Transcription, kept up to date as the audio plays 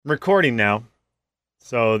I'm recording now.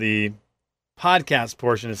 So the podcast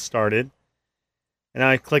portion has started. And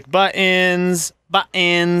I click buttons,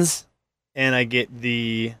 and I get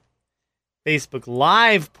the Facebook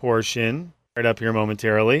Live portion right up here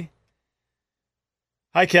momentarily.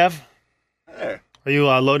 Hi, Kev. There. Are you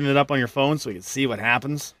loading it up on your phone so we can see what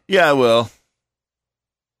happens? Yeah, I will.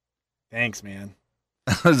 Thanks, man.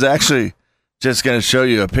 I was actually just going to show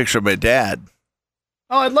you a picture of my dad.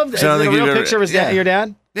 Oh, I'd love that. So I Is don't it a think real you've picture of ever- your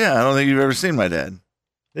dad? Yeah, I don't think you've ever seen my dad.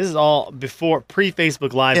 This is all before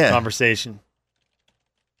pre-Facebook Live Yeah. conversation.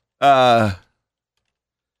 You're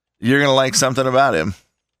going to like something about him.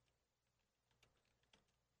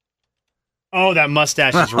 Oh, that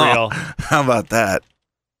mustache is real. How about that?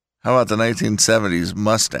 How about the 1970s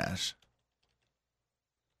mustache?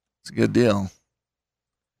 It's a good deal.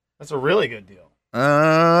 That's a really good deal.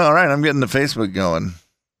 All right, I'm getting the Facebook going.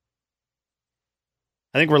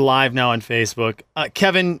 I think we're live now on Facebook.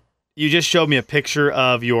 Kevin, you just showed me a picture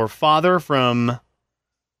of your father from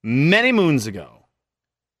many moons ago.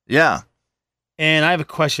 Yeah. And I have a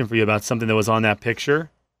question for you about something that was on that picture.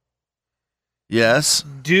 Yes.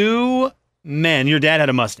 Do men, your dad had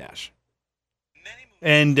a mustache.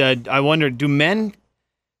 And I wonder, do men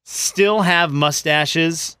still have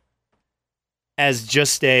mustaches as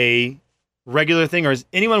just a regular thing? Or is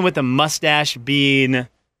anyone with a mustache being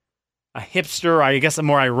a hipster, or I guess a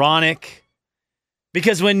more ironic?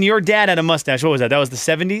 Because when your dad had a mustache, what was that? That was the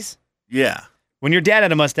 70s? Yeah. When your dad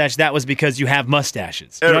had a mustache, that was because you have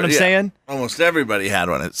mustaches. You know what I'm Yeah. saying? Almost everybody had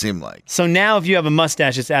one, it seemed like. So now if you have a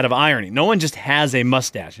mustache, it's out of irony. No one just has a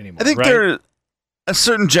mustache anymore, I think right? a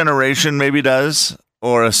certain generation maybe does,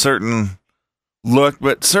 or a certain look,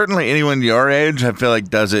 but certainly anyone your age, I feel like,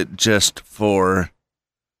 does it just for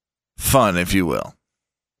fun, if you will.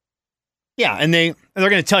 Yeah, and they're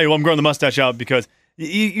going to tell you, well, I'm growing the mustache out because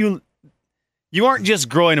you aren't just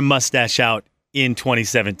growing a mustache out in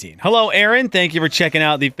 2017. Hello, Aaron. Thank you for checking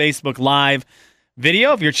out the Facebook Live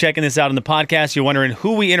video. If you're checking this out on the podcast, you're wondering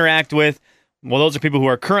who we interact with. Well, those are people who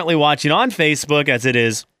are currently watching on Facebook, as it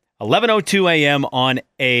is 11:02 a.m. on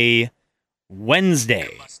a Wednesday.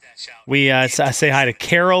 We say hi to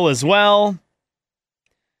Carol as well.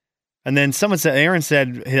 And then someone said, Aaron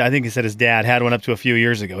said, I think he said his dad had one up to a few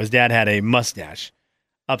years ago. His dad had a mustache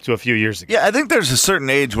up to a few years ago. Yeah, I think there's a certain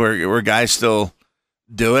age where guys still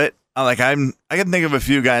do it. I can think of a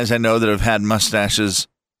few guys I know that have had mustaches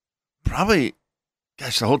probably,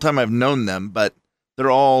 gosh, the whole time I've known them, but they're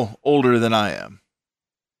all older than I am.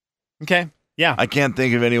 Okay. Yeah. I can't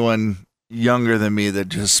think of anyone younger than me that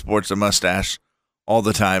just sports a mustache all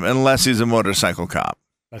the time, unless he's a motorcycle cop.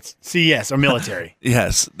 That's CS or military.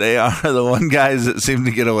 Yes, they are the one guys that seem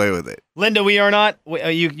to get away with it. Linda, we are not.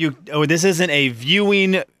 This isn't a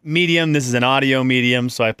viewing medium. This is an audio medium.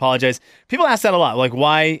 So I apologize. People ask that a lot. Like,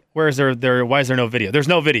 why? Why is there no video? There's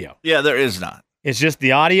no video. Yeah, there is not. It's just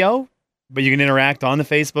the audio, but you can interact on the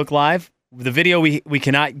Facebook Live. The video, we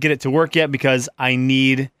cannot get it to work yet because I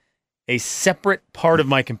need a separate part of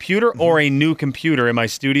my computer or a new computer in my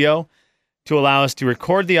studio to allow us to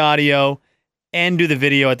record the audio and do the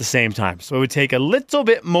video at the same time. So it would take a little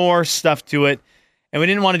bit more stuff to it. And we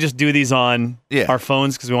didn't want to just do these on our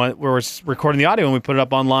phones because we're recording the audio and we put it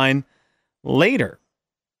up online later.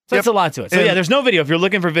 So it's a lot to it. So And there's no video. If you're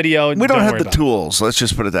looking for video, we don't have worry the about it. tools, let's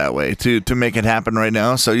just put it that way, to make it happen right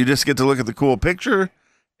now. So you just get to look at the cool picture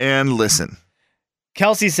and listen.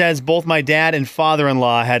 Kelsey says both my dad and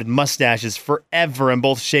father-in-law had mustaches forever and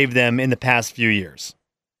both shaved them in the past few years.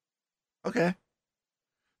 Okay.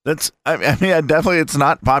 Definitely it's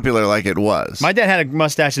not popular like it was. My dad had a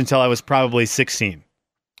mustache until I was probably 16.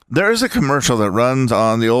 There is a commercial that runs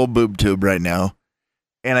on the old boob tube right now,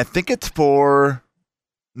 and I think it's for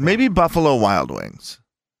maybe Buffalo Wild Wings,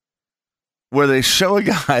 where they show a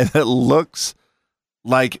guy that looks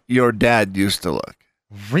like your dad used to look.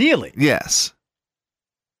 Really? Yes.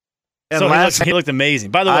 And So he looked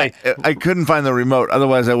amazing. By the way, I couldn't find the remote.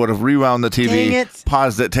 Otherwise, I would have rewound the Dang TV, it.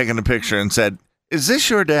 paused it, taken a picture, and said, "Is this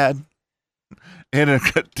your dad?" In a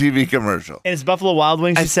TV commercial. and it's Buffalo Wild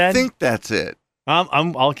Wings, you said? I think that's it.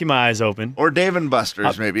 I'll keep my eyes open. Or Dave and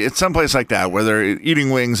Buster's, maybe. It's someplace like that where they're eating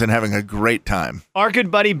wings and having a great time. Our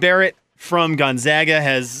good buddy Barrett from Gonzaga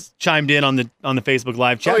has chimed in on the Facebook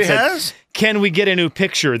Live chat. Oh, he and said, has? Can we get a new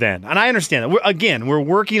picture then? And I understand that. We're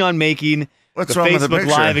working on making What's the wrong with the Facebook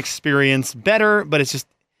picture? Live experience better, but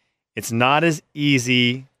it's not as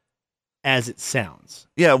easy as it sounds.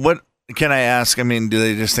 Yeah, what can I ask? I mean, do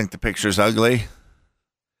they just think the picture's ugly?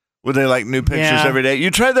 Would they like new pictures Yeah. every day?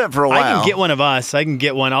 You tried that for a while. I can get one of us. I can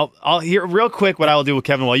get one. I'll hear real quick what I will do with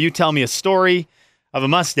Kevin while you tell me a story of a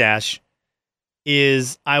mustache.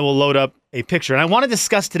 is I will load up a picture. And I want to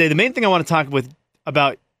discuss today, the main thing I want to talk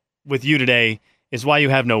about with you today is why you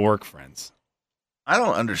have no work friends. I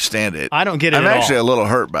don't understand it. I don't get it I'm at actually all. a little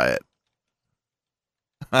hurt by it.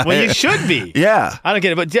 Well, you should be. Yeah. I don't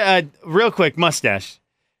get it. But real quick, mustache.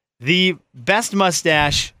 The best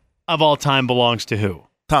mustache of all time belongs to who?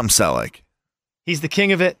 Tom Selleck. He's the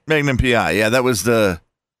king of it. Magnum PI. Yeah, that was the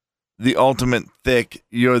ultimate thick.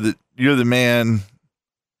 You're the man,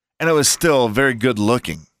 and it was still very good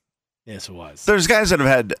looking. Yes, it was. There's guys that have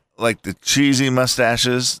had like the cheesy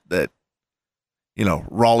mustaches that,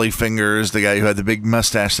 Raleigh Fingers, the guy who had the big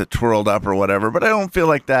mustache that twirled up or whatever. But I don't feel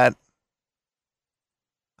like that.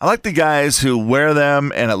 I like the guys who wear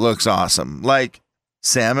them and it looks awesome. Like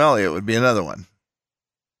Sam Elliott would be another one.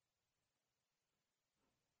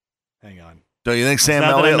 Hang on. Don't you think Sam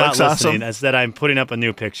Elliott Elliott looks awesome? That's that I'm putting up a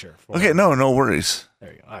new picture. Okay, no worries.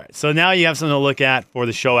 There you go. All right. So now you have something to look at for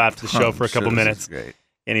the show after the show for a couple minutes. Great.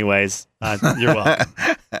 Anyways, you're welcome.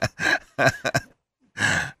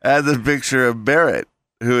 Add the picture of Barrett,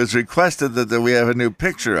 who has requested that we have a new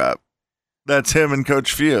picture up. That's him and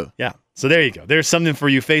Coach Few. Yeah. So there you go. There's something for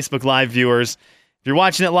you Facebook Live viewers. If you're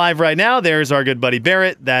watching it live right now, there's our good buddy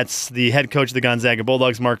Barrett. That's the head coach of the Gonzaga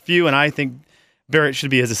Bulldogs, Mark Few, and I think Barrett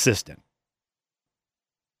should be his assistant.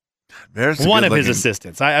 Barrett's one of his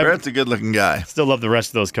assistants. Barrett's a good-looking guy. Still love the rest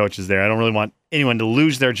of those coaches there. I don't really want anyone to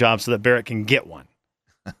lose their job so that Barrett can get one.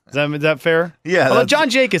 Is that fair? Yeah. Although John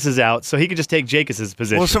Jacobs is out, so he could just take Jacobs'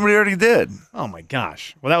 position. Well, somebody already did. Oh, my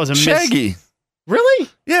gosh. Well, that was a Shaggy. Really?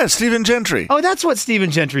 Yeah, Stephen Gentry. Oh, that's what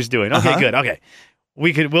Stephen Gentry's doing. Okay, good. Okay.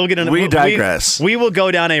 We'll get into We digress. We will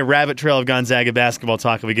go down a rabbit trail of Gonzaga basketball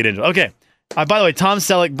talk if we get into it. Okay. By the way, Tom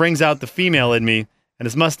Selleck brings out the female in me, and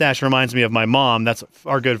his mustache reminds me of my mom. That's what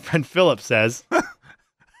our good friend Philip says.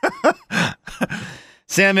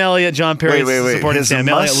 Sam Elliott, John Perry supporting his Sam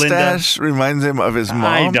Elliott. Linda. Mustache reminds him of his mom?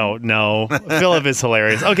 I don't know. Philip is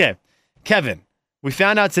hilarious. Okay. Kevin, we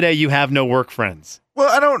found out today you have no work friends. Well,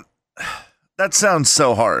 I don't. That sounds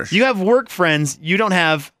so harsh. You have work friends. You don't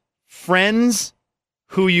have friends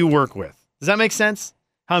who you work with. Does that make sense?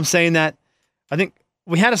 How I'm saying that? I think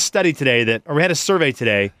we had a study today we had a survey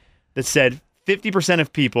today that said 50%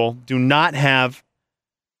 of people do not have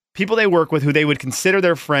people they work with who they would consider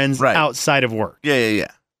their friends outside of work. Yeah.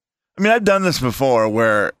 I mean, I've done this before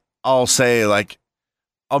where I'll say, like,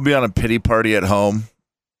 I'll be on a pity party at home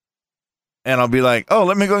and I'll be like, oh,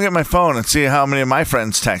 let me go get my phone and see how many of my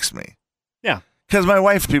friends text me. Yeah. Because my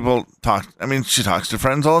wife, she talks to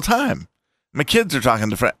friends all the time. My kids are talking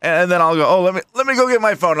to friends. And then I'll go, oh, let me go get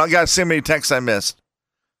my phone. I got to see how many texts I missed.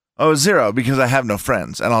 Oh, 0, because I have no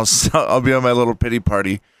friends. And I'll be on my little pity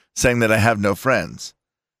party saying that I have no friends.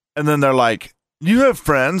 And then they're like, you have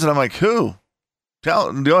friends? And I'm like, who?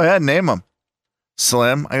 Go ahead, name them.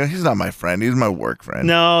 Slim. I go, he's not my friend. He's my work friend.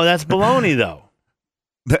 No, that's baloney, though.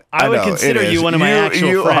 I would consider you one of my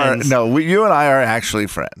actual friends. You and I are actually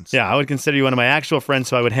friends. Yeah, I would consider you one of my actual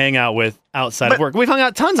friends who I would hang out with outside of work. We've hung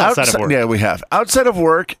out tons outside of work. Yeah, we have. Outside of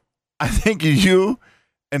work, I think you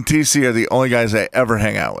and TC are the only guys I ever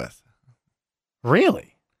hang out with.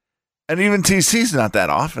 Really? And even TC's not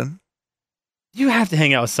that often. You have to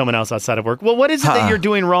hang out with someone else outside of work. Well, what is it that you're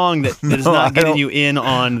doing wrong that is not getting you in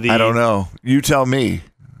on the... I don't know. You tell me.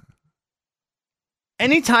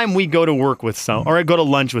 Anytime we go to work with or I go to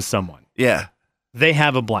lunch with someone, they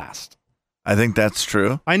have a blast. I think that's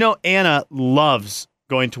true. I know Anna loves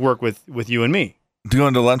going to work with you and me.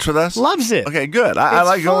 Going to lunch with us? Loves it. Okay, good. I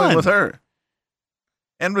like going with her.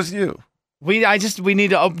 And with you. We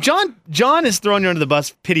need to... John is throwing you under the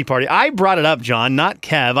bus pity party. I brought it up, John, not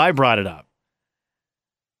Kev. I brought it up.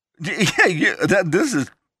 Yeah, this is...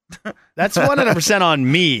 That's 100%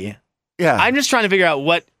 on me. Yeah. I'm just trying to figure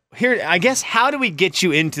out I guess, how do we get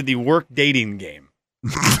you into the work dating game?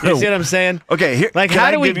 You see what I'm saying? Okay.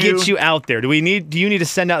 How do we get you out there? Do you need to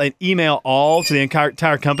send out an email to the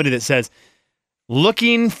entire company that says,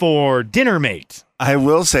 looking for dinner mate? I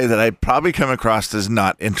will say that I probably come across as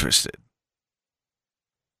not interested.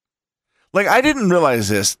 Like, I didn't realize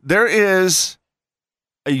this. There is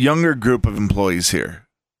a younger group of employees here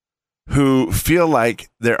who feel like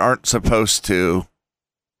they aren't supposed to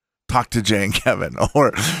talk to Jay and Kevin,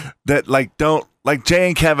 or that Jay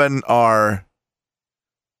and Kevin are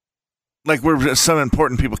like, we're some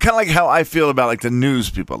important people. Kind of like how I feel about like the news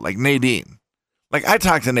people, like Nadine. Like, I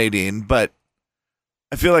talk to Nadine, but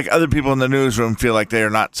I feel like other people in the newsroom feel like they are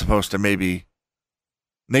not supposed to. Maybe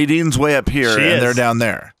Nadine's way up here and they're down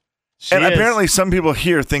there. Apparently some people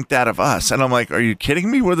here think that of us. And I'm like, are you kidding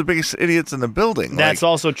me? We're the biggest idiots in the building. That's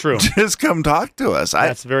also true. Just come talk to us.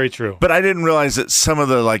 That's very true. But I didn't realize that some of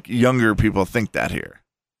the like younger people think that here.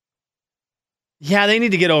 Yeah, they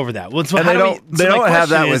need to get over that. Well, so And how they do don't, we, they so my don't have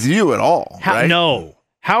question that is, with you at all, right? No.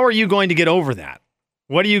 How are you going to get over that?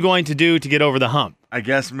 What are you going to do to get over the hump? I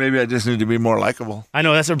guess maybe I just need to be more likable. I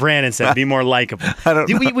know that's what Brandon said. Be more likable. I don't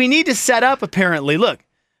know. We need to set up, apparently. Look,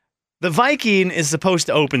 the Viking is supposed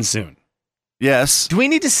to open soon. Yes. Do we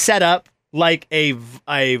need to set up like a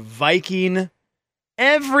Viking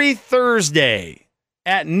every Thursday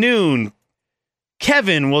at noon?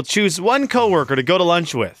 Kevin will choose one coworker to go to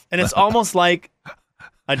lunch with, and it's almost like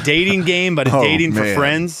a dating game, but dating for man.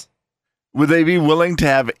 friends. Would they be willing to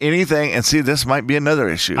have anything? And see, this might be another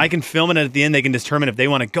issue. I can film it, and at the end, they can determine if they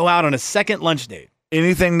want to go out on a second lunch date.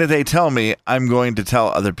 Anything that they tell me, I'm going to tell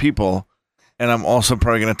other people, and I'm also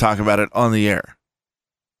probably going to talk about it on the air.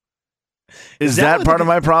 Is that part of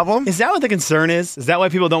my problem? Is that what the concern is? Is that why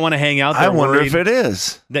people don't want to hang out? I wonder if it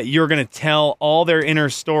is. That you're going to tell all their inner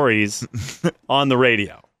stories on the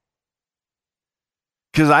radio.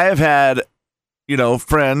 Because I have had,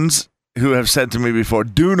 friends who have said to me before,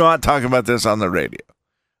 do not talk about this on the radio.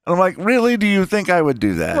 And I'm like, really? Do you think I would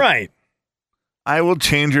do that? Right. I will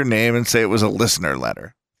change your name and say it was a listener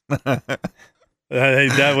letter. That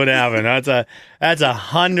would happen. That's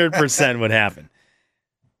 100% would happen.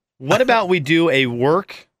 What about we do a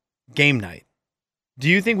work game night? Do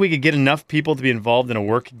you think we could get enough people to be involved in a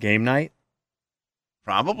work game night?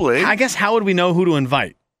 Probably. I guess how would we know who to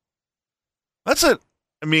invite? That's it.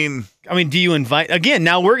 I mean, do you invite? Again,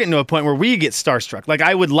 now we're getting to a point where we get starstruck. Like,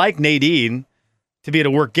 I would like Nadine to be at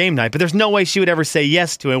a work game night, but there's no way she would ever say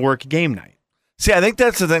yes to a work game night. see, I think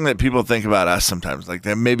that's the thing that people think about us sometimes. Like,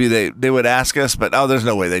 maybe they would ask us, but there's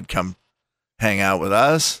no way they'd come hang out with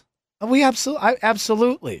us. We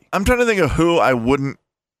absolutely. I'm trying to think of who I wouldn't.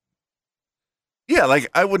 Yeah, like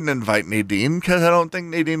I wouldn't invite Nadine because I don't think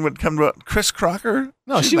Nadine would come to Chris Crocker.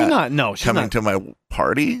 No, she would not. No, she's coming not. to my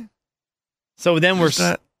party. So then we're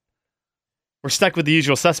stuck with the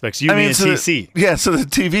usual suspects. Me and so TC. So the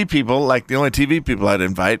TV people, like the only TV people I'd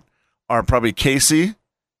invite are probably Casey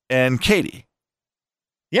and Katie.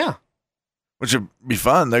 Yeah. Which would be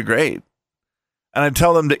fun. They're great. And I'd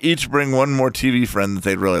tell them to each bring one more TV friend that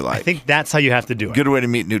they'd really like. I think that's how you have to do it. Good way to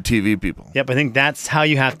meet new TV people. Yep, I think that's how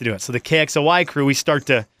you have to do it. So the KXOY crew,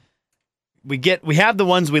 we have the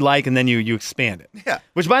ones we like, and then you expand it. Yeah.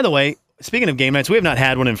 Which, by the way, speaking of game nights, we have not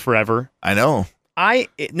had one in forever. I know.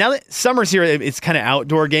 Now that summer's here, it's kind of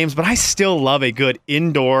outdoor games, but I still love a good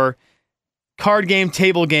indoor card game,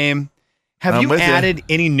 table game. Have you added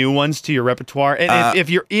any new ones to your repertoire? And if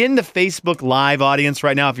you're in the Facebook Live audience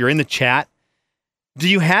right now, if you're in the chat, do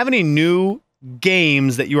you have any new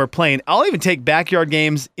games that you are playing? I'll even take backyard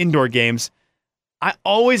games, indoor games. I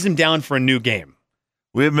always am down for a new game.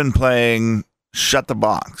 We've been playing Shut the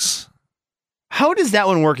Box. How does that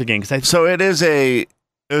one work again? So it is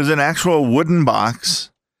an actual wooden box,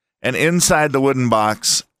 and inside the wooden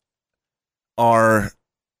box are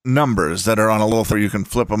numbers that are on a little thing. You can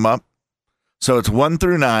flip them up. So it's 1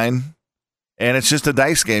 through 9, and it's just a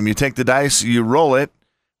dice game. You take the dice, you roll it.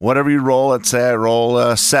 Whatever you roll, let's say I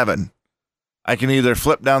roll 7. I can either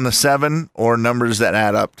flip down the 7 or numbers that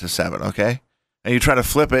add up to 7, okay? And you try to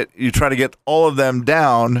flip it. You try to get all of them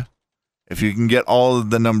down. If you can get all of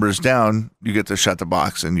the numbers down, you get to shut the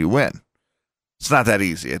box and you win. It's not that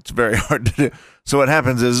easy. It's very hard to do. So what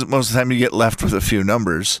happens is most of the time you get left with a few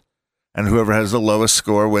numbers, and whoever has the lowest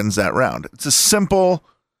score wins that round. It's a simple,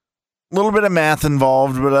 little bit of math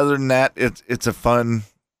involved, but other than that, it's a fun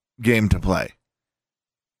game to play.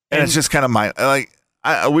 And it's just kind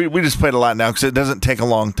of we just played a lot now because it doesn't take a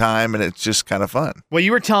long time and it's just kind of fun. Well,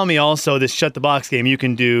 you were telling me also this shut the box game you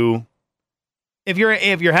can do if you're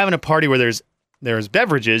having a party where there's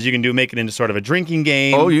beverages, you can make it into sort of a drinking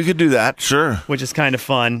game. Oh, you could do that, sure. Which is kind of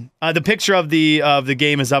fun. The picture of the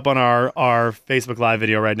game is up on our Facebook Live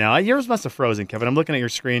video right now. Yours must have frozen, Kevin. I'm looking at your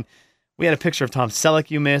screen. We had a picture of Tom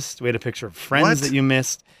Selleck you missed. We had a picture of friends that you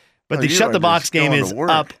missed. But the shut the box game is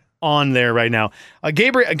up on there right now.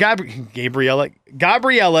 Gabriella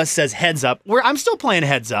says heads up. I'm still playing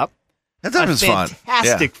heads up. Heads up is fun.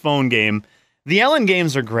 Fantastic phone game. The Ellen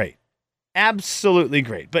games are great. Absolutely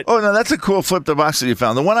great. But no, that's a cool flip the box that you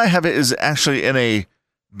found. The one I have is actually in a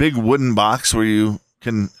big wooden box where you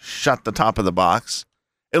can shut the top of the box.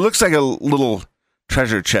 It looks like a little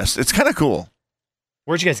treasure chest. It's kind of cool.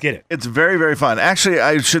 Where'd you guys get it? It's very, very fun. Actually,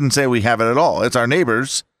 I shouldn't say we have it at all. It's our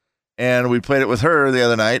neighbor's. And we played it with her the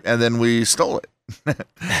other night, and then we stole it.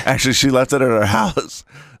 Actually, she left it at our house.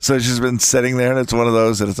 So she's been sitting there, and it's one of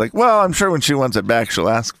those that it's like, well, I'm sure when she wants it back, she'll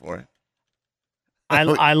ask for it.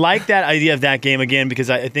 I like that idea of that game, again, because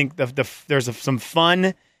I think there's some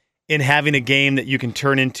fun in having a game that you can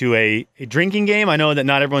turn into a drinking game. I know that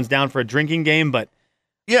not everyone's down for a drinking game, but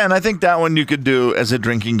Yeah, and I think that one you could do as a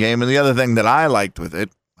drinking game. And the other thing that I liked with it,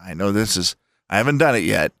 I haven't done it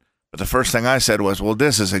yet, but the first thing I said was, well,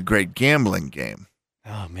 this is a great gambling game.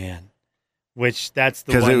 Oh, man. Which that's the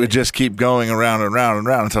Because one. it would just keep going around and round and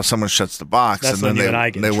round until someone shuts the box, That's and when you and I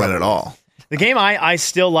then get they in win trouble. it all. The game I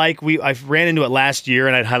still like, I ran into it last year,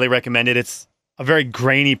 and I'd highly recommend it. It's a very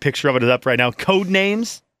grainy picture of it is up right now.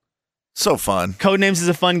 Codenames. So fun. Codenames is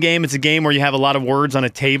a fun game. It's a game where you have a lot of words on a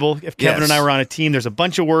table. If Kevin Yes. and I were on a team, there's a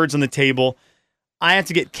bunch of words on the table. I have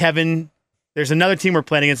to get Kevin. There's another team we're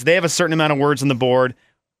playing against. They have a certain amount of words on the board.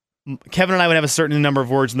 Kevin and I would have a certain number of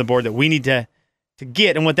words on the board that we need to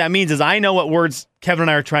get. And what that means is I know what words Kevin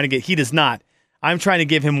and I are trying to get. He does not. I'm trying to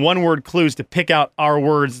give him one-word clues to pick out our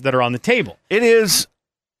words that are on the table. It is,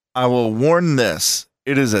 I will warn this,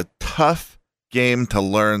 it is a tough game to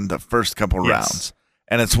learn the first couple Yes. rounds.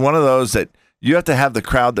 And it's one of those that you have to have the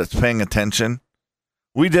crowd that's paying attention.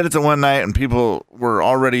 We did it the one night and people were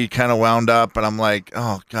already kind of wound up, and I'm like,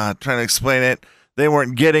 oh God, trying to explain it. They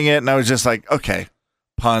weren't getting it, and I was just like, okay,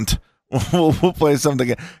 punt. We'll play something.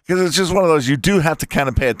 Because it's just one of those, you do have to kind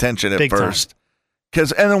of pay attention at Big time. first. And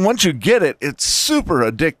then once you get it, it's super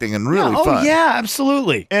addicting and really fun. Oh, yeah,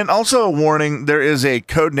 absolutely. And also a warning, there is a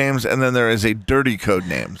code names and then there is a dirty code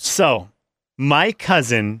names. So, my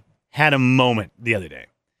cousin had a moment the other day.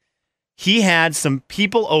 He had some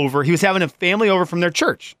people over. He was having a family over from their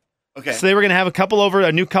church. Okay. So they were going to have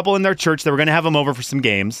a new couple in their church. They were going to have them over for some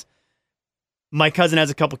games. My cousin has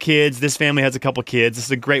a couple kids. This family has a couple kids. This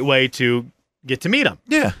is a great way to get to meet them.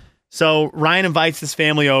 Yeah. So Ryan invites this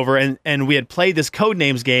family over, and we had played this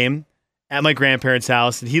Codenames game at my grandparents'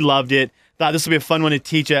 house, and he loved it. Thought this would be a fun one to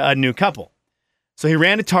teach a new couple. So he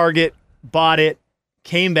ran to Target, bought it,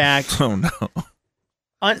 came back, Oh, no.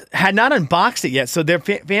 had not unboxed it yet. So their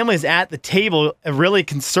family is at the table. A really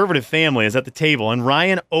conservative family is at the table, and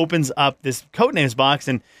Ryan opens up this Codenames box,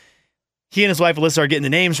 and he and his wife Alyssa are getting the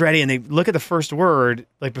names ready, and they look at the first word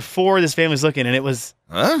like before this family's looking, and it was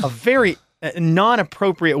a very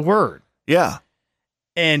non-appropriate word. Yeah.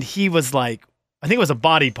 And he was like, I think it was a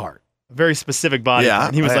body part, a very specific body Yeah. part.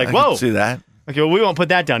 And he was I like, can whoa. see that. Okay, well, we won't put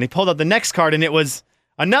that down. He pulled out the next card, and it was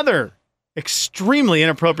another extremely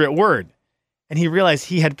inappropriate word. And he realized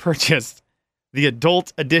he had purchased the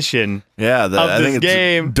adult edition Yeah. of I this think it's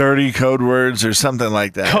game. dirty code words or something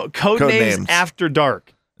like that. Code names After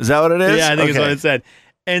Dark. Is that what it is? Yeah, I think is Okay. what it said.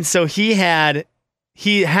 And so he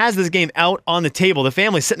has this game out on the table. The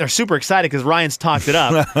family's sitting there super excited because Ryan's talked it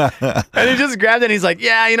up. And he just grabbed it and he's like,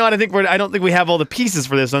 yeah, you know what? I don't think we have all the pieces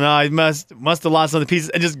for this. So no, I must have lost some of the pieces,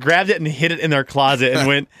 and just grabbed it and hid it in their closet and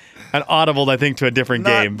went and audibled, I think, to a different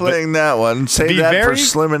Not game. playing that one. Save be that for very-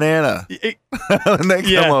 Slim and Anna when they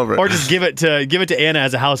Yeah, come over. or just give it to Anna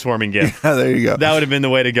as a housewarming gift. Yeah, there you go. That would have been the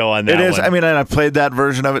way to go on that It is. one. I mean, and I played that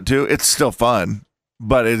version of it too. It's still fun,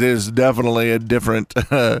 but it is definitely a different.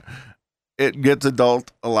 It gets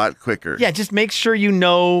adult a lot quicker. Yeah, just make sure you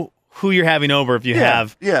know who you're having over if you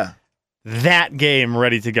have Yeah. that game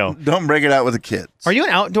ready to go. Don't break it out with the kids. Are you an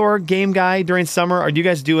outdoor game guy during summer, or do you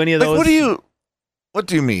guys do any of Like, those? what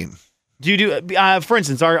do you mean? Do you do, for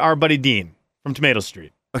instance, our buddy Dean from Tomato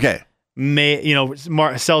Street Okay.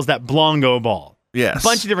 sells that Blongo ball. Yes. A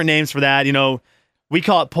bunch of different names for that. We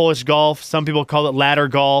call it Polish golf. Some people call it ladder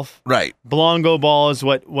golf. Right. Blongo ball is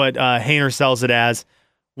what Hainer sells it as.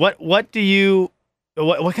 What kind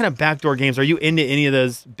of backdoor games are you into? Any of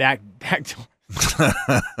those backdoor?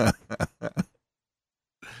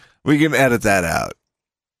 We can edit that out.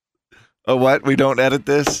 Oh, what? We don't edit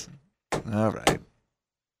this? All right.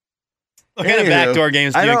 What kind of Anywho, backdoor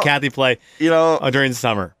games do I you and don't- Kathy play during the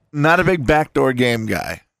summer? Not a big backdoor game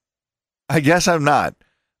guy. I guess I'm not.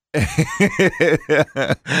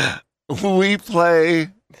 We play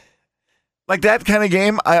like that kind of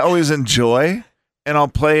game I always enjoy, and I'll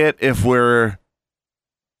play it if we're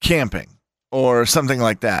camping or something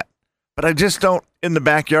like that. But I just don't, in the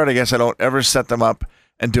backyard, I guess I don't ever set them up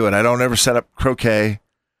and do it. I don't ever set up croquet.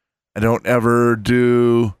 I don't ever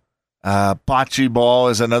do bocce ball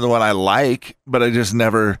is another one I like, but I just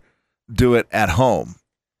never do it at home.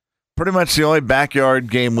 Pretty much the only backyard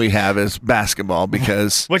game we have is basketball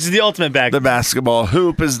because Which is the ultimate back. the basketball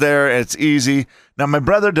hoop is there. It's easy. Now, my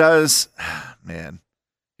brother does, man,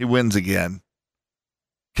 he wins again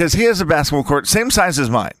because he has a basketball court, same size as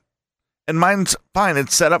mine. And mine's fine.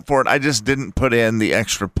 It's set up for it. I just didn't put in the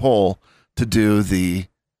extra pole to do the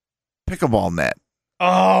pickleball net.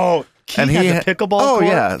 Oh, he has a pickleball Oh, court?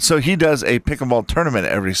 yeah. So he does a pickleball tournament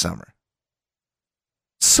every summer.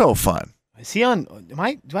 So fun. Is he on? Do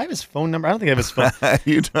I have his phone number? I don't think I have his phone.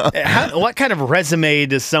 You know? What kind of resume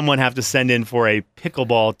does someone have to send in for a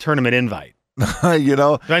pickleball tournament invite? You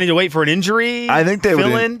know, Do I need to wait for an injury? I think they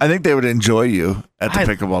Fill would. in? I think they would enjoy you at the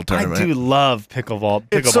pickleball tournament. I do love pickleball.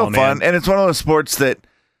 It's so man. fun, and it's one of those sports that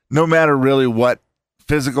no matter really what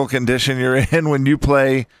physical condition you're in, when you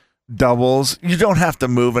play doubles, you don't have to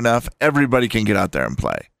move enough. Everybody can get out there and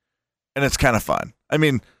play, and it's kind of fun. I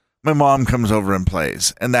mean, my mom comes over and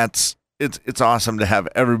plays, and it's awesome to have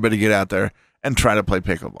everybody get out there and try to play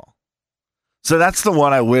pickleball. So that's the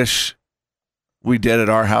one I wish we did at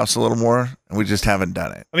our house a little more, and we just haven't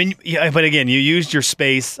done it. I mean, yeah, but again, you used your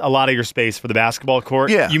space, a lot of your space for the basketball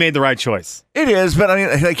court. Yeah. You made the right choice. It is, but I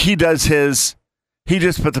mean, like he just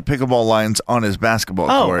put the pickleball lines on his basketball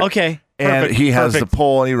court. Oh, okay. And Perfect. he has the Perfect.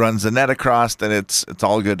 pole, and he runs the net across, and it's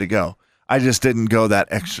all good to go. I just didn't go that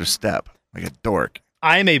extra step like a dork.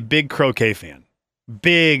 I am a big croquet fan.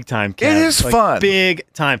 Big time, Kev. It is fun. Big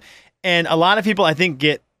time. And a lot of people, I think,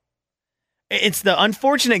 it's the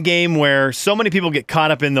unfortunate game where so many people get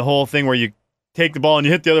caught up in the whole thing where you take the ball and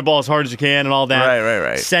you hit the other ball as hard as you can and all that.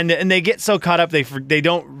 Right. Send it. And they get so caught up, they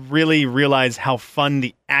don't really realize how fun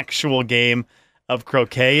the actual game of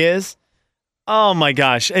croquet is. Oh, my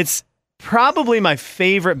gosh. It's probably my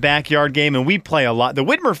favorite backyard game, and we play a lot. The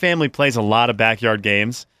Whitmer family plays a lot of backyard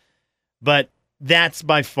games, but that's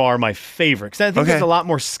by far my favorite because I think there's a lot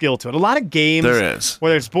more skill to it. A lot of games, There is.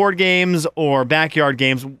 whether it's board games or backyard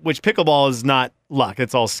games, which pickleball is not luck,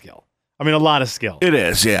 it's all skill. I mean, a lot of skill. It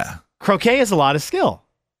is, yeah. Croquet is a lot of skill.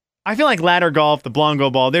 I feel like ladder golf, the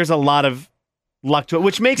Blongo ball, there's a lot of luck to it,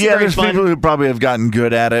 which makes it very There's fun. people who probably have gotten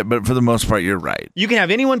good at it, but for the most part, you're right. You can have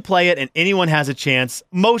anyone play it, and anyone has a chance.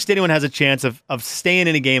 Most anyone has a chance of staying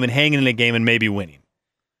in a game and hanging in a game and maybe winning.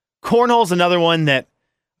 Cornhole's another one that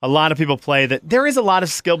a lot of people play that there is a lot of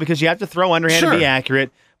skill because you have to throw underhand and be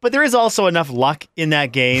accurate, but there is also enough luck in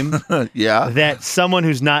that game Yeah. that someone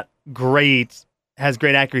who's not great, has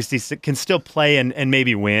great accuracy, can still play and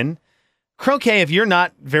maybe win. Croquet, if you're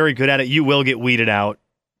not very good at it, you will get weeded out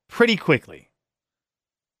pretty quickly.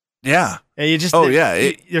 Yeah. And you just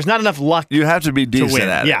there's not enough luck You have to be to decent win.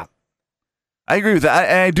 at it. Yeah. I agree with that.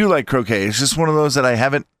 I do like croquet. It's just one of those that I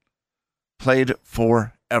haven't played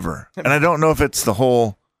forever. And I don't know if it's the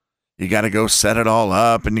whole, you got to go set it all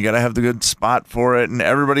up and you got to have the good spot for it. And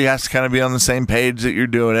everybody has to kind of be on the same page that you're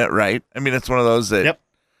doing it, right? I mean, it's one of those that if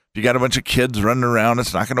you got a bunch of kids running around,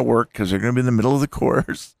 it's not going to work because they're going to be in the middle of the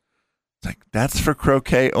course. It's like, that's for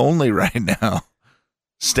croquet only right now.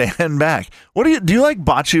 Stand back. Do you like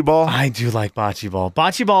bocce ball? I do like bocce ball.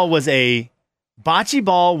 Bocce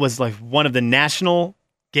ball was like one of the national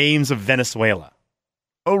games of Venezuela.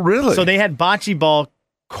 Oh, really? So they had bocce ball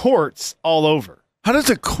courts all over. How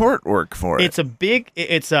does a court work for it?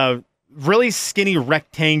 It's a really skinny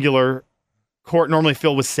rectangular court normally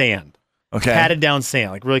filled with sand. Okay. Patted down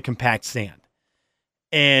sand, like really compact sand.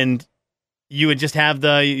 And you would just have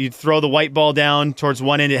you'd throw the white ball down towards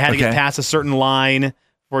one end. It had to get past a certain line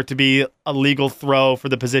for it to be a legal throw for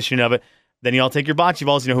the position of it. Then you all take your bocce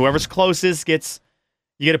balls. You know, whoever's closest you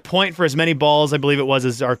get a point for as many balls, I believe it was,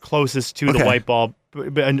 as are closest to the white ball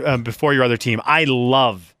before your other team. I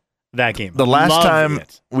love that game. The last time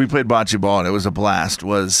we played bocce ball, and it was a blast,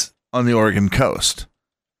 was on the Oregon coast.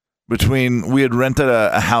 We had rented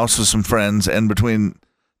a house with some friends, and between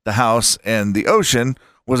the house and the ocean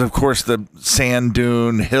was, of course, the sand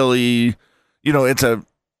dune, hilly, it's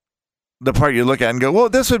the part you look at and go, well,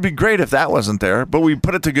 this would be great if that wasn't there. But we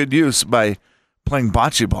put it to good use by playing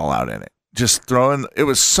bocce ball out in it. Just throwing. It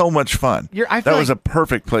was so much fun. That was a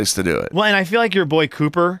perfect place to do it. Well, and I feel like your boy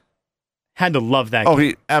Cooper had to love that game.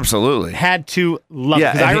 He absolutely had to love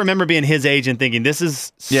it. Because I remember being his age and thinking, this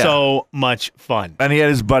is so much fun. And he had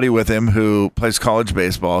his buddy with him who plays college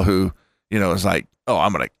baseball who, is like, oh,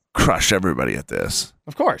 I'm going to crush everybody at this.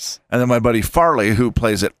 Of course. And then my buddy Farley, who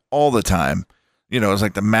plays it all the time, is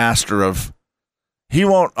like the master of, he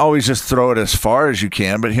won't always just throw it as far as you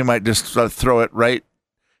can, but he might just throw it right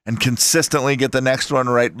and consistently get the next one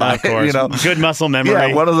right by of course. Good muscle memory.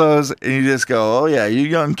 Yeah, one of those, and you just go, oh yeah, you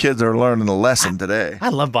young kids are learning a lesson today. I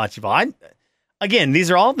love bocce ball. Again, these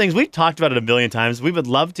are all things we've talked about it a billion times. We would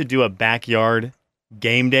love to do a backyard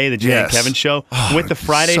game day, the Jay and Kevin show, with the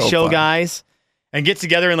Friday show guys, and get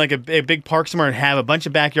together in like a big park somewhere and have a bunch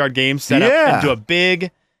of backyard games set up and do a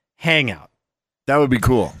big hangout. That would be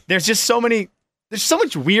cool. There's so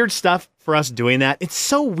much weird stuff for us doing that. It's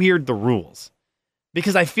so weird, the rules.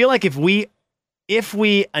 Because I feel like if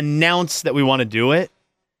we announce that we want to do it,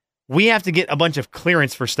 we have to get a bunch of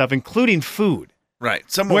clearance for stuff, including food. Right.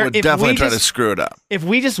 Someone would definitely try to screw it up. If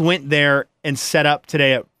we just went there and set up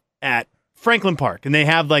today at Franklin Park, and they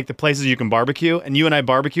have like the places you can barbecue, and you and I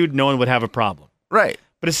barbecued, no one would have a problem. Right.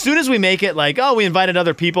 But as soon as we make it like, oh, we invited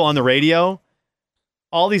other people on the radio,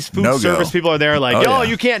 all these food No-go. service people are there like, Oh, yo, yeah.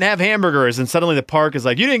 you can't have hamburgers. And suddenly the park is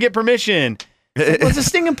like, you didn't get permission. Well, it's a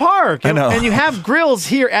stinking park. I know. And you have grills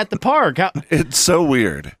here at the park. It's so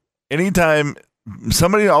weird. Anytime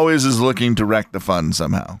somebody always is looking to wreck the fun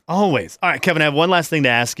somehow. Always. All right, Kevin, I have one last thing to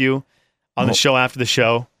ask you on the show after the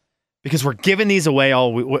show, because we're giving these away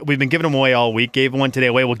we've been giving them away all week. Gave one today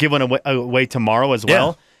away. We'll give one away tomorrow as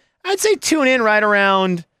well. I'd say tune in right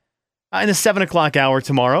around in the 7 o'clock hour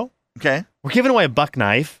tomorrow. Okay. We're giving away a buck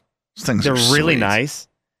knife. Those things They're are really sweet. nice.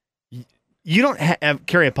 You don't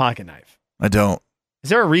carry a pocket knife. I don't. Is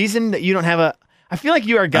there a reason that you don't have a? I feel like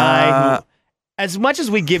you are a guy who, as much as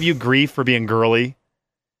we give you grief for being girly,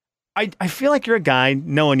 I feel like you're a guy,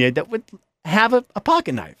 knowing you, that would have a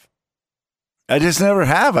pocket knife. I just never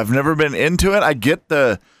have. I've never been into it. I get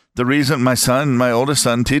the reason my oldest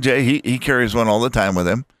son, TJ, he carries one all the time with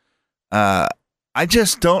him. I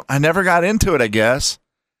just don't. I never got into it, I guess.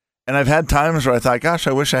 And I've had times where I thought, gosh,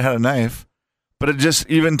 I wish I had a knife. But it just,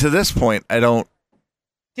 even to this point, I don't.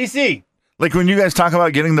 TC. Like when you guys talk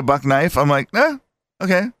about getting the buck knife, I'm like,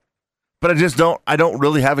 okay. But I don't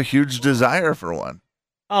really have a huge desire for one.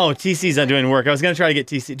 Oh, TC's not doing work. I was going to try to get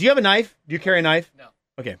TC. Do you have a knife? Do you carry a knife? No.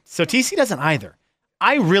 Okay. So TC doesn't either.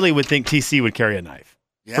 I really would think TC would carry a knife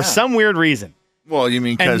Yeah. for some weird reason. Well, you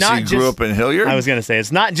mean And because not he grew just- up in Hilliard? I was going to say,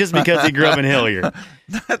 it's not just because he grew up in Hilliard.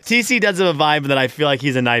 TC does have a vibe that I feel like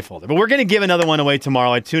he's a knife holder. But we're going to give another one away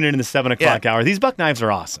tomorrow. I tune in the 7 o'clock hour. These buck knives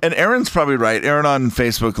are awesome. And Aaron's probably right. Aaron on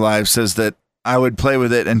Facebook Live says that I would play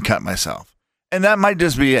with it and cut myself. And that might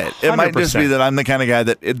just be it. It might just be 100%. that I'm the kind of guy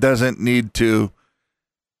that it doesn't need to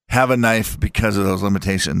have a knife because of those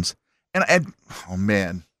limitations. And oh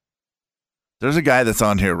man, there's a guy that's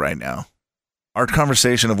on here right now. Our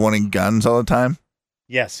conversation of wanting guns all the time.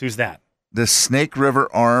 Yes, who's that? The Snake River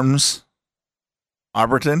Arms,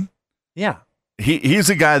 Arberton. Yeah. He's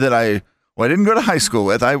a guy that I didn't go to high school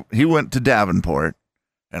with. He went to Davenport,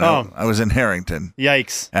 and I was in Harrington.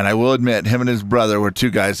 Yikes. And I will admit, him and his brother were two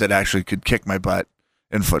guys that actually could kick my butt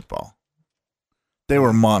in football. They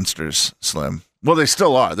were monsters, Slim. Well, they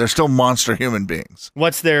still are. They're still monster human beings.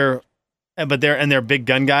 What's their, they're big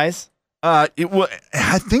gun guys? I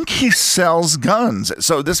think he sells guns.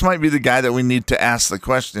 So this might be the guy that we need to ask the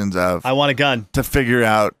questions of I want a gun. to figure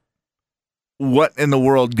out what in the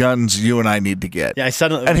world guns you and I need to get. Yeah,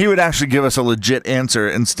 And he would actually give us a legit answer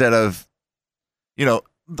instead of,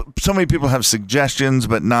 so many people have suggestions,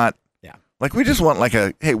 but not. Yeah. Like we just want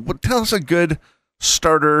tell us a good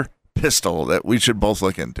starter pistol that we should both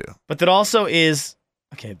look into. But that also is,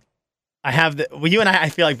 okay, you and I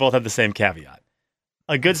feel like both have the same caveat.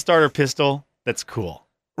 A good starter pistol that's cool.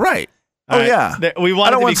 Right. All right? Yeah. We want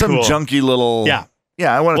I don't it to want be some cool. junky little. Yeah.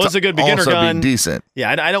 Yeah. I want it Well, it's to a good beginner also gun. be decent. Yeah,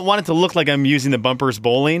 I don't want it to look like I'm using the bumpers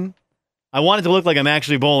bowling. I want it to look like I'm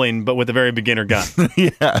actually bowling, but with a very beginner gun.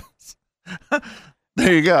 Yes.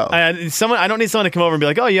 There you go. I don't need someone to come over and be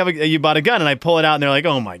like, "Oh, you bought a gun," and I pull it out, and they're like,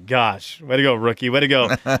 "Oh my gosh, way to go, rookie, way to go!"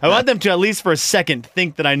 I want them to at least for a second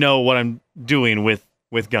think that I know what I'm doing with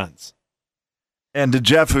guns. And to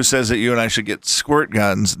Jeff, who says that you and I should get squirt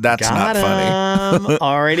guns, that's not funny.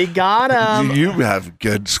 Already got him. You have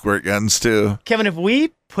good squirt guns too. Kevin, if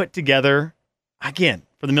we put together, again,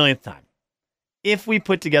 for the millionth time, if we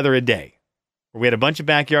put together a day where we had a bunch of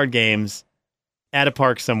backyard games at a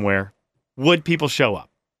park somewhere, would people show up?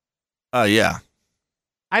 Yeah.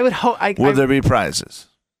 I would hope. Will there be prizes?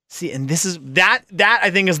 See, and this is that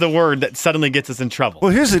I think is the word that suddenly gets us in trouble.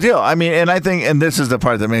 Well, here's the deal. I mean, and this is the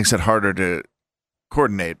part that makes it harder to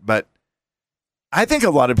coordinate, but I think a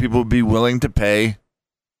lot of people would be willing to pay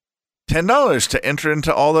 $10 to enter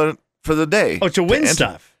into for the day. Oh, to win enter.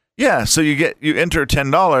 stuff. Yeah, so you enter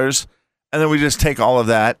 $10 and then we just take all of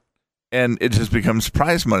that and it just becomes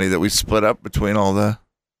prize money that we split up between all the.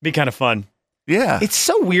 Be kind of fun. Yeah. It's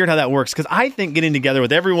so weird how that works because I think getting together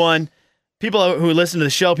with everyone, people who listen to the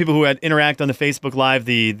show, people who interact on the Facebook Live,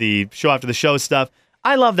 the show after the show stuff,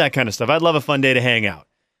 I love that kind of stuff. I'd love a fun day to hang out.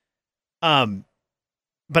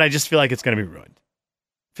 But I just feel like it's going to be ruined.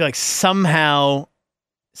 I feel like somehow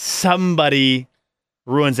somebody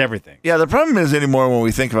ruins everything. Yeah, the problem is anymore when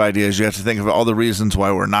we think of ideas, you have to think of all the reasons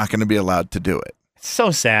why we're not going to be allowed to do it. It's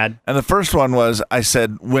so sad. And the first one was I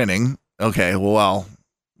said winning. Okay, well,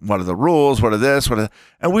 what are the rules? What are this?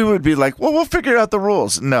 And we would be like, well, we'll figure out the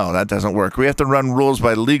rules. No, that doesn't work. We have to run rules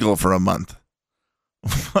by legal for a month.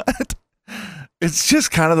 What? It's just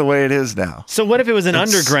kind of the way it is now. So what if it was an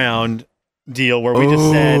underground deal where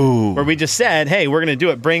we just said, hey, we're going to do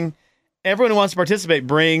it. Bring everyone who wants to participate.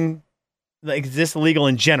 Is this illegal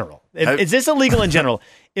in general? Is this illegal in general?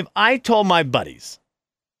 If I told my buddies,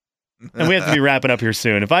 and we have to be wrapping up here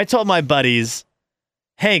soon. If I told my buddies,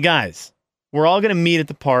 hey guys, we're all going to meet at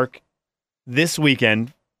the park this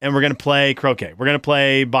weekend, and we're going to play croquet. We're going to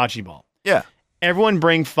play bocce ball. Yeah. Everyone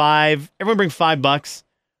bring $5.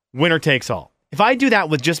 Winner takes all. If I do that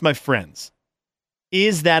with just my friends,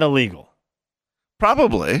 is that illegal?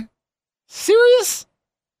 Probably. Serious?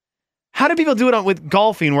 How do people do it with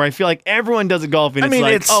golfing where I feel like everyone does it golfing?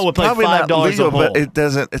 It's we'll play $5 legal, a hole. but it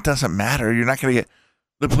doesn't matter. You're not going to get,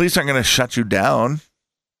 the police aren't going to shut you down.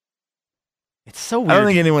 It's so weird. I don't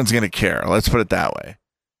think anyone's going to care. Let's put it that way.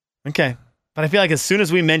 Okay. But I feel like as soon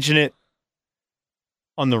as we mention it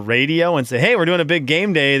on the radio and say, hey, we're doing a big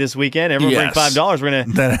game day this weekend, everyone bring $5, we're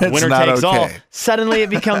going to winner takes all. Suddenly it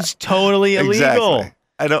becomes totally illegal. Exactly.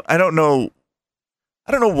 I don't know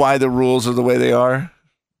why the rules are the way they are,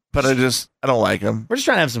 but I don't like them. We're just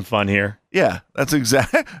trying to have some fun here. Yeah, that's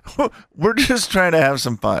exactly. We're just trying to have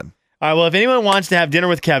some fun. All right, well, if anyone wants to have dinner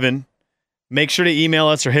with Kevin, make sure to email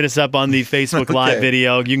us or hit us up on the Facebook Live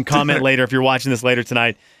video. You can comment later if you're watching this later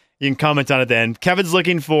tonight. You can comment on it then. Kevin's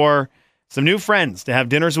looking for some new friends to have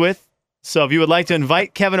dinners with. So if you would like to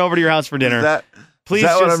invite Kevin over to your house for dinner, please is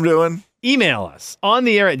that what I'm doing? Email us on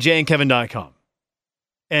the air at jayandkevin.com.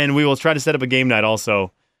 And we will try to set up a game night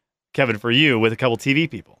also, Kevin, for you with a couple TV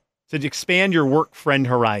people to expand your work friend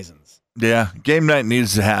horizons. Yeah, game night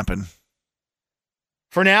needs to happen.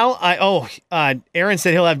 For now, Aaron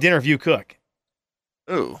said he'll have dinner if you cook.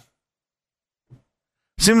 Ooh.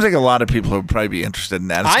 Seems like a lot of people would probably be interested in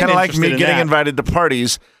that. It's kind of like me getting invited to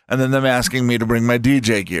parties and then them asking me to bring my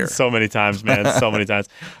DJ gear. So many times, man. So many times.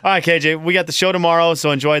 All right, KJ, we got the show tomorrow,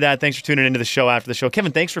 so enjoy that. Thanks for tuning into the show after the show.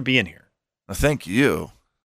 Kevin, thanks for being here. Well, thank you.